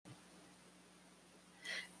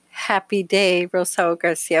happy day. Rosario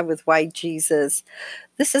Garcia with Why Jesus.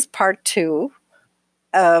 This is part 2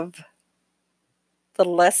 of the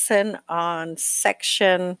lesson on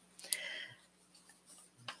section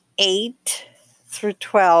 8 through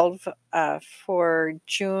 12 for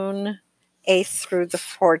June 8th through the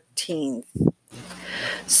 14th.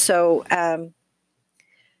 So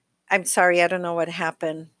I'm sorry, I don't know what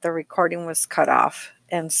happened. The recording was cut off.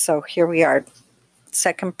 And so here we are.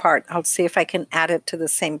 Second part. I'll see if I can add it to the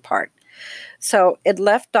same part. So it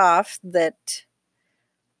left off that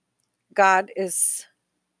God is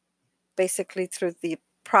basically through the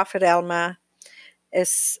prophet Alma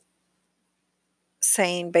is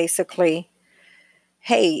saying basically,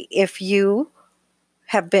 hey, if you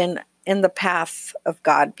have been in the path of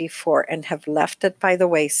God before and have left it by the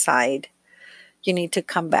wayside, you need to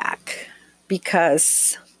come back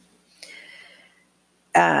because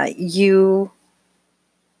you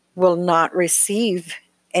will not receive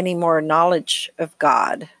any more knowledge of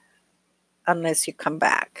God unless you come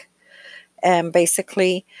back. And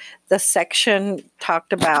basically, the section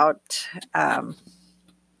talked about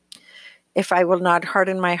if I will not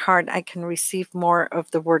harden my heart, I can receive more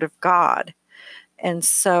of the Word of God. And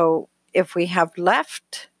so if we have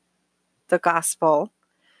left the gospel,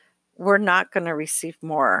 we're not going to receive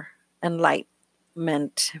more enlightenment.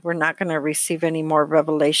 We're not going to receive any more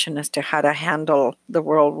revelation as to how to handle the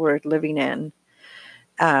world we're living in.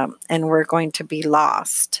 And we're going to be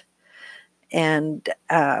lost. And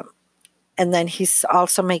then he's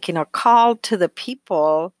also making a call to the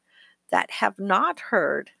people that have not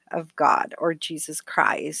heard of God or Jesus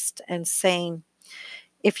Christ and saying,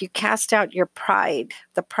 if you cast out your pride,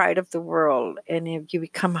 the pride of the world, and if you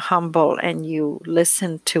become humble and you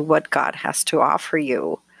listen to what God has to offer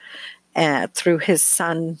you through his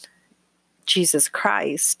Son, Jesus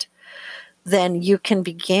Christ, then you can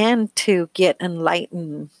begin to get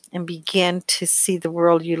enlightened and begin to see the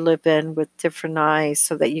world you live in with different eyes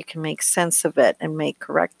so that you can make sense of it and make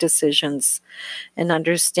correct decisions and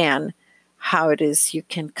understand how it is you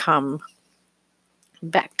can come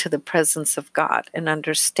back to the presence of God and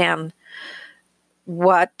understand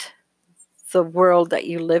what the world that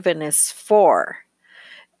you live in is for.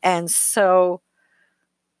 And so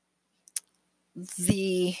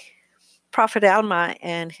the Prophet Alma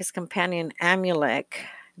and his companion Amulek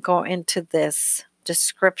go into this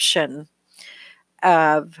description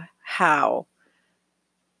of how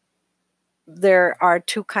there are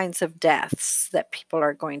two kinds of deaths that people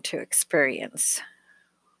are going to experience.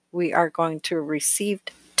 We are going to receive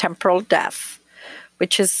temporal death,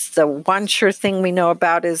 which is the one sure thing we know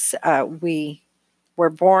about is we were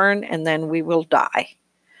born and then we will die.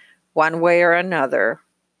 One way or another,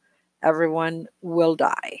 everyone will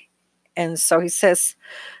die. And so he says,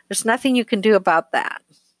 there's nothing you can do about that.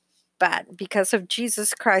 But because of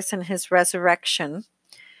Jesus Christ and his resurrection,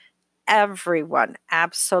 everyone,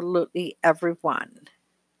 absolutely everyone,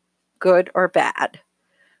 good or bad,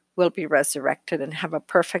 will be resurrected and have a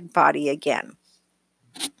perfect body again.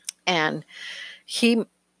 And he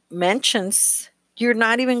mentions you're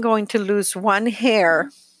not even going to lose one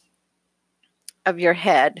hair of your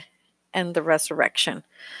head in the resurrection,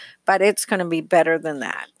 but it's going to be better than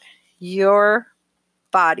that. Your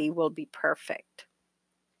body will be perfect.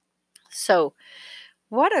 So,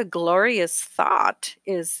 what a glorious thought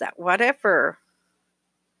is that whatever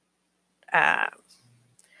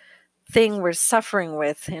thing we're suffering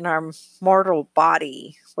with in our mortal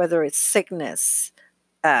body, whether it's sickness,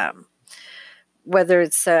 whether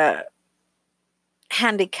it's a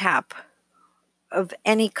handicap of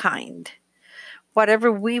any kind,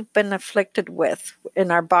 whatever we've been afflicted with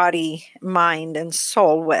in our body, mind, and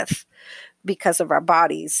soul with because of our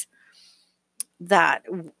bodies, that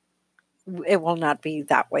it will not be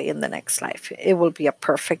that way in the next life. It will be a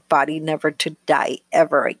perfect body, never to die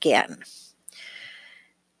ever again.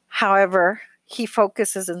 However, he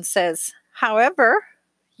focuses and says, however,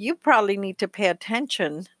 you probably need to pay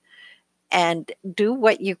attention and do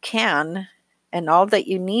what you can and all that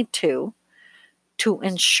you need to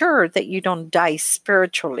ensure that you don't die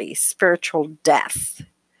spiritually, spiritual death.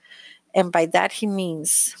 And by that he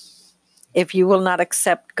means if you will not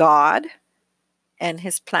accept God and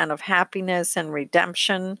his plan of happiness and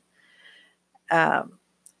redemption, of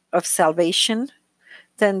salvation,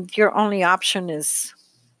 then your only option is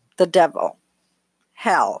the devil,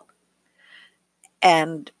 hell.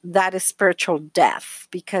 And that is spiritual death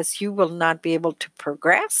because you will not be able to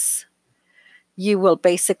progress. You will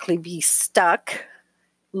basically be stuck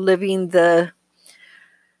living the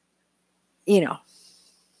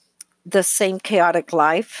same chaotic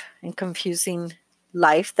life and confusing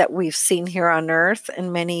life that we've seen here on earth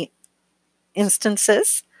in many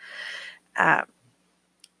instances. Uh,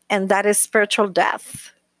 and that is spiritual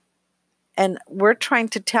death. And we're trying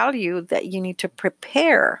to tell you that you need to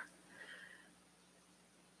prepare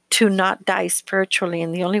to not die spiritually.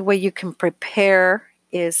 And the only way you can prepare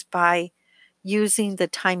is by using the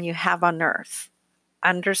time you have on earth.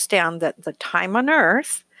 Understand that the time on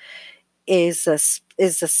earth is a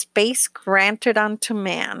space granted unto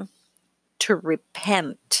man to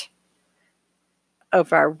repent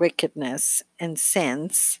of our wickedness and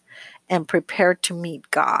sins and prepare to meet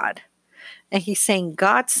God. And he's saying,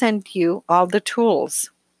 God sent you all the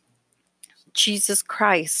tools. Jesus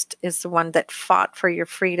Christ is the one that fought for your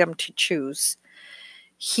freedom to choose.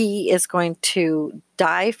 He is going to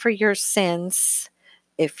die for your sins.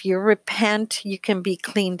 If you repent, you can be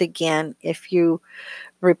cleaned again. If you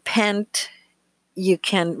repent, you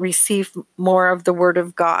can receive more of the Word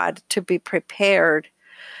of God to be prepared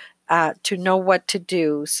to know what to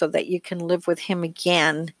do so that you can live with Him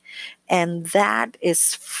again. And that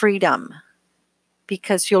is freedom,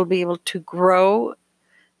 because you'll be able to grow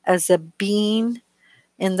as a being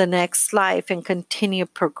in the next life and continue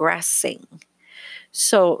progressing.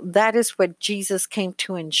 So that is what Jesus came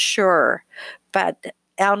to ensure. But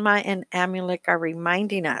Alma and Amulek are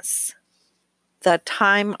reminding us the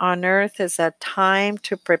time on earth is a time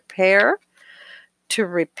to prepare, to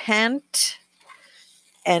repent,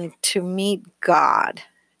 and to meet God,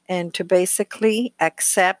 and to basically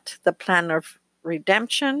accept the plan of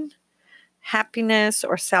redemption, happiness,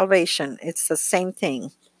 or salvation. It's the same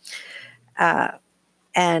thing.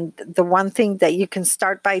 And the one thing that you can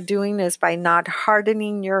start by doing is by not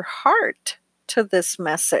hardening your heart to this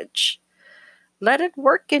message. Let it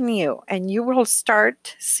work in you, and you will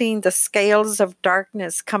start seeing the scales of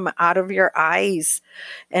darkness come out of your eyes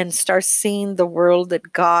and start seeing the world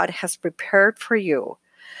that God has prepared for you.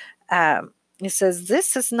 It says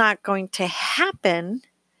this is not going to happen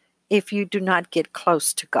if you do not get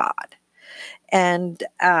close to God. And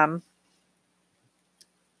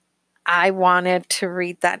I wanted to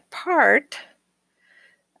read that part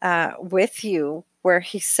with you where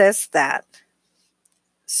he says that,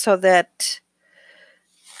 so that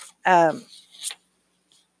I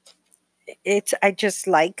just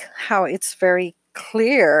like how it's very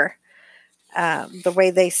clear the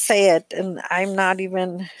way they say it. And I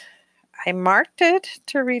marked it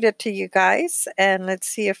to read it to you guys. And let's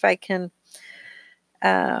see if I can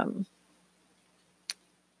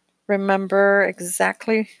remember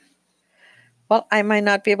exactly. Well, I might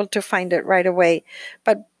not be able to find it right away.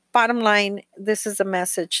 But bottom line, this is a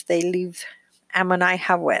message they leave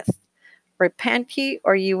Ammoniah with. Repent ye,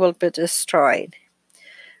 or you will be destroyed.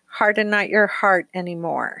 Harden not your heart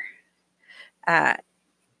anymore.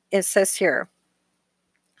 It says here,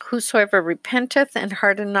 whosoever repenteth and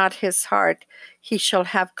harden not his heart, he shall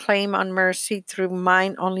have claim on mercy through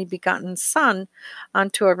mine only begotten Son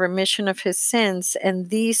unto a remission of his sins, and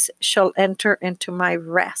these shall enter into my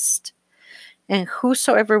rest. And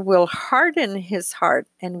whosoever will harden his heart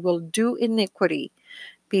and will do iniquity,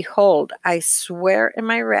 behold, I swear in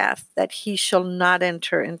my wrath that he shall not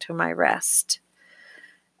enter into my rest.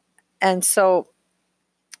 And so,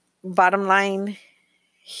 bottom line,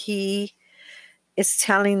 he is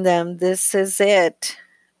telling them this is it.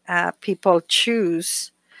 People,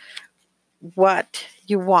 choose what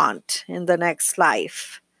you want in the next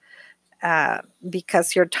life,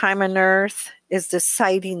 because your time on earth is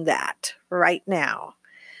deciding that right now.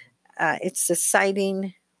 It's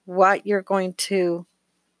deciding what you're going to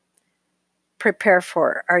prepare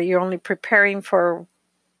for. Are you only preparing for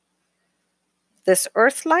this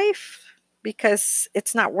earth life? Because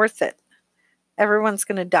it's not worth it. Everyone's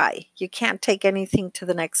going to die. You can't take anything to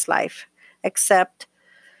the next life except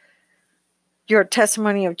your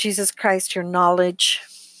testimony of Jesus Christ, your knowledge,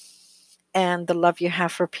 and the love you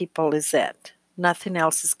have for people is it. Nothing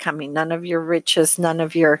else is coming. None of your riches, none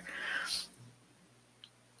of your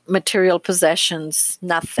material possessions,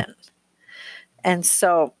 nothing. And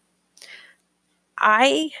so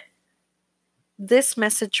this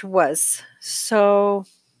message was so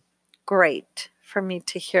great for me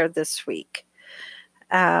to hear this week,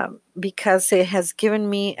 because it has given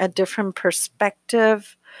me a different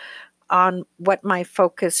perspective on what my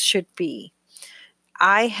focus should be.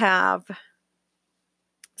 I have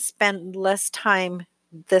spent less time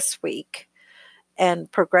this week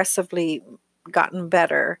and progressively gotten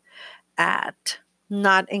better at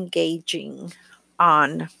not engaging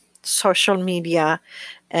on social media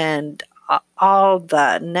and all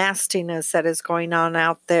the nastiness that is going on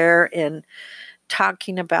out there, and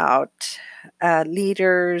talking about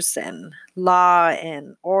leaders and law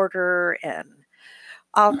and order and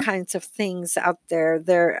all kinds of things out there.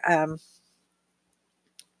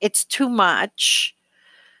 it's too much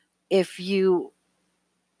if you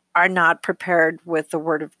are not prepared with the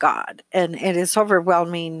Word of God. And it is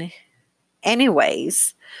overwhelming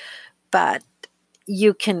anyways, but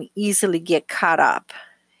you can easily get caught up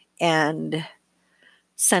and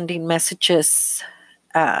sending messages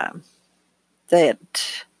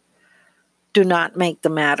that do not make the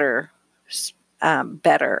matter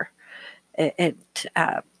better.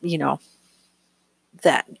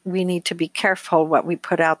 That we need to be careful what we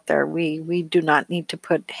put out there. We do not need to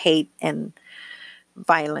put hate and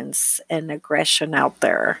violence and aggression out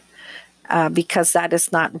there because that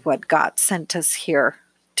is not what God sent us here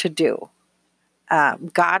to do.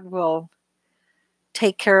 God will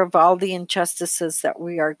take care of all the injustices that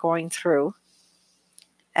we are going through,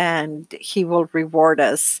 and He will reward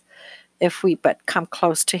us if we but come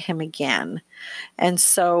close to Him again. And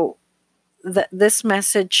so this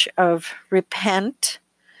message of repentance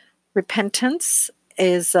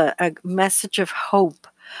is a message of hope.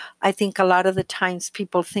 I think a lot of the times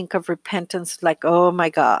people think of repentance like, oh my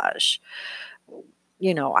gosh,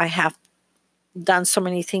 I have done so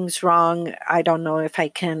many things wrong. I don't know if I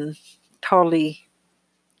can totally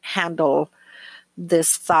handle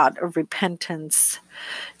this thought of repentance.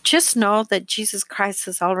 Just know that Jesus Christ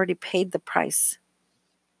has already paid the price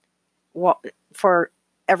for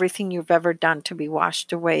everything you've ever done to be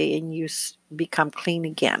washed away and you become clean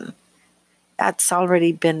again. That's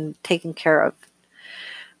already been taken care of.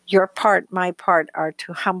 Your part, my part, are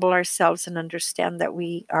to humble ourselves and understand that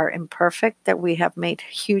we are imperfect, that we have made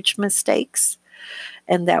huge mistakes,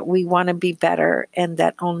 and that we want to be better, and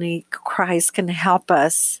that only Christ can help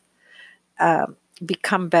us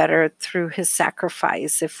become better through His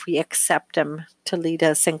sacrifice if we accept Him to lead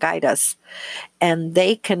us and guide us. And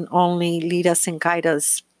they can only lead us and guide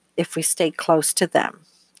us if we stay close to them.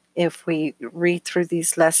 If we read through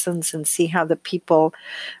these lessons and see how the people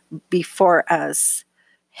before us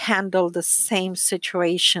handle the same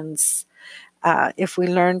situations, if we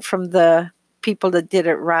learn from the people that did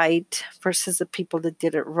it right versus the people that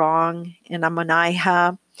did it wrong in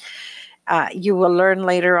Ammonihah, you will learn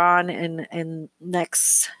later on in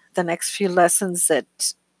the next few lessons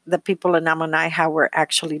that the people in Ammonihah were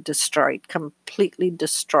actually destroyed, completely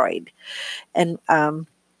destroyed. And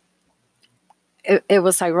it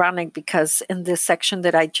was ironic because in this section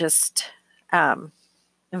that I just am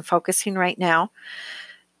focusing right now,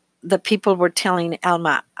 the people were telling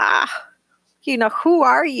Alma, who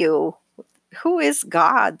are you? Who is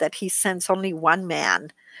God that He sends only one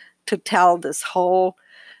man to tell this whole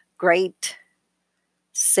great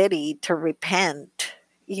city to repent?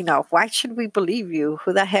 Why should we believe you?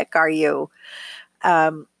 Who the heck are you?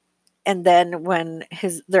 And then when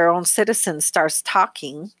their own citizen starts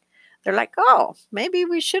talking, they're like, oh, maybe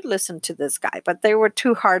we should listen to this guy. But they were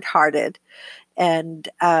too hard-hearted. And,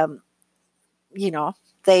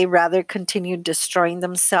 they rather continued destroying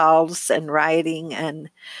themselves and rioting and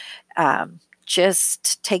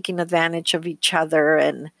just taking advantage of each other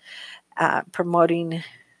and promoting,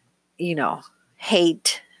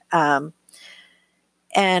 hate. And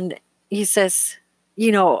he says,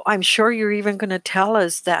 I'm sure you're even going to tell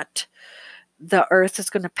us that the earth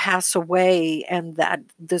is going to pass away and that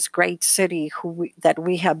this great city that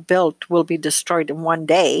we have built will be destroyed in one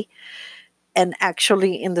day. And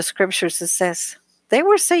actually in the scriptures it says they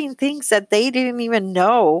were saying things that they didn't even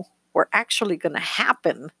know were actually going to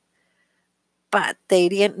happen. But they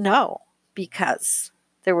didn't know because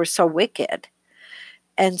they were so wicked.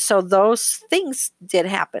 And so those things did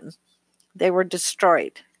happen. They were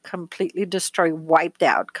destroyed, completely destroyed, wiped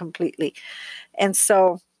out completely. And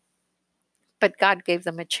so, but God gave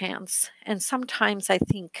them a chance. And sometimes I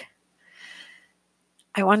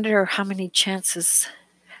wonder how many chances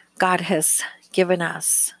God has given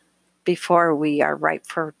us before we are ripe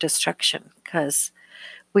for destruction, because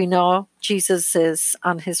we know Jesus is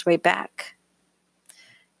on His way back.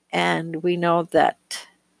 And we know that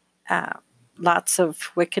lots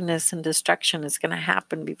of wickedness and destruction is going to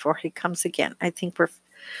happen before He comes again. I think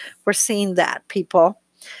we're seeing that, people.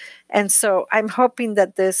 And so I'm hoping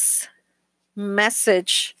that this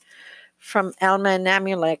message from Alma and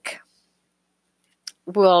Amulek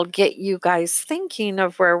will get you guys thinking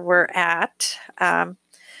of where we're at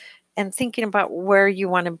and thinking about where you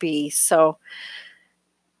want to be. So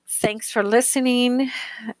thanks for listening.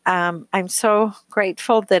 I'm so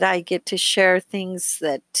grateful that I get to share things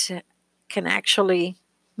that can actually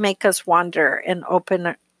make us wonder and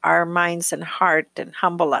open our minds and heart and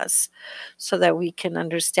humble us so that we can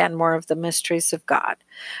understand more of the mysteries of God.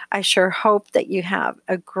 I sure hope that you have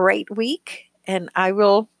a great week, and I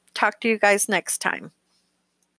will talk to you guys next time.